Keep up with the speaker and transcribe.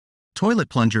Toilet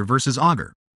plunger versus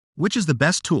auger. Which is the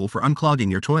best tool for unclogging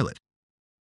your toilet?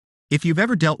 If you've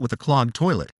ever dealt with a clogged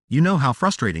toilet, you know how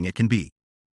frustrating it can be.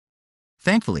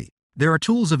 Thankfully, there are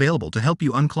tools available to help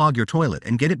you unclog your toilet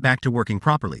and get it back to working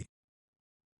properly.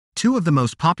 Two of the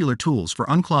most popular tools for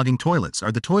unclogging toilets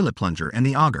are the toilet plunger and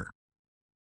the auger.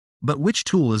 But which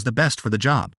tool is the best for the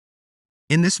job?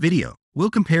 In this video, we'll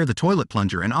compare the toilet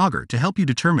plunger and auger to help you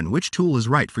determine which tool is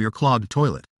right for your clogged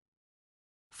toilet.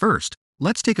 First,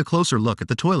 let's take a closer look at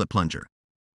the toilet plunger.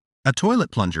 A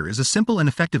toilet plunger is a simple and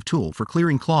effective tool for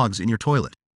clearing clogs in your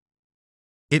toilet.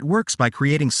 It works by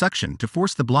creating suction to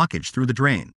force the blockage through the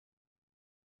drain.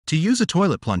 To use a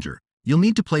toilet plunger, you'll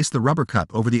need to place the rubber cup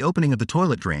over the opening of the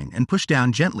toilet drain and push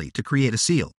down gently to create a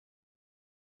seal.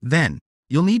 Then,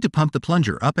 you'll need to pump the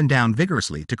plunger up and down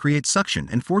vigorously to create suction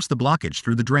and force the blockage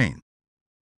through the drain.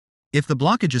 If the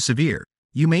blockage is severe,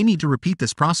 you may need to repeat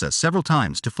this process several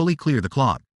times to fully clear the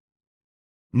clog.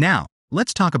 Now,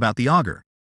 let's talk about the auger.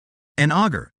 An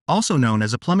auger, also known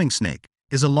as a plumbing snake,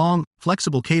 is a long,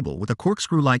 flexible cable with a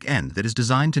corkscrew-like end that is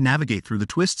designed to navigate through the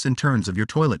twists and turns of your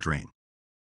toilet drain.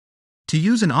 To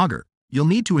use an auger, you'll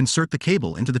need to insert the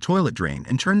cable into the toilet drain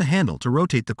and turn the handle to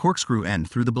rotate the corkscrew end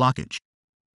through the blockage.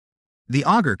 The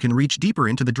auger can reach deeper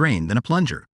into the drain than a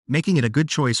plunger, making it a good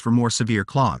choice for more severe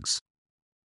clogs.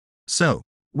 So,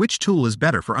 which tool is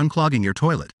better for unclogging your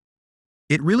toilet?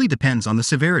 It really depends on the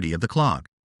severity of the clog.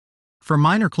 For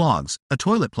minor clogs, a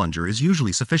toilet plunger is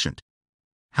usually sufficient.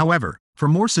 However, for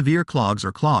more severe clogs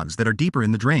or clogs that are deeper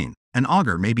in the drain, an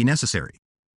auger may be necessary.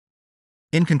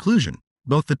 In conclusion,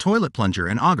 both the toilet plunger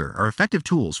and auger are effective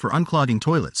tools for unclogging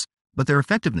toilets, but their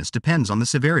effectiveness depends on the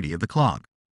severity of the clog.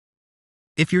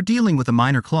 If you're dealing with a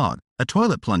minor clog, a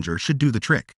toilet plunger should do the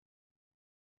trick.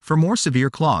 For more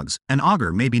severe clogs, an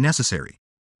auger may be necessary.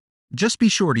 Just be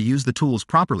sure to use the tools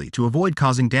properly to avoid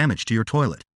causing damage to your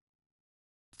toilet.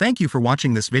 Thank you for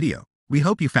watching this video. We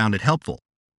hope you found it helpful.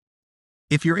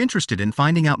 If you're interested in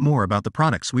finding out more about the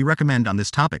products we recommend on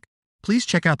this topic, please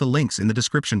check out the links in the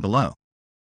description below.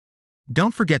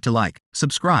 Don't forget to like,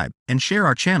 subscribe, and share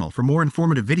our channel for more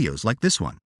informative videos like this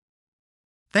one.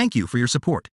 Thank you for your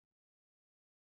support.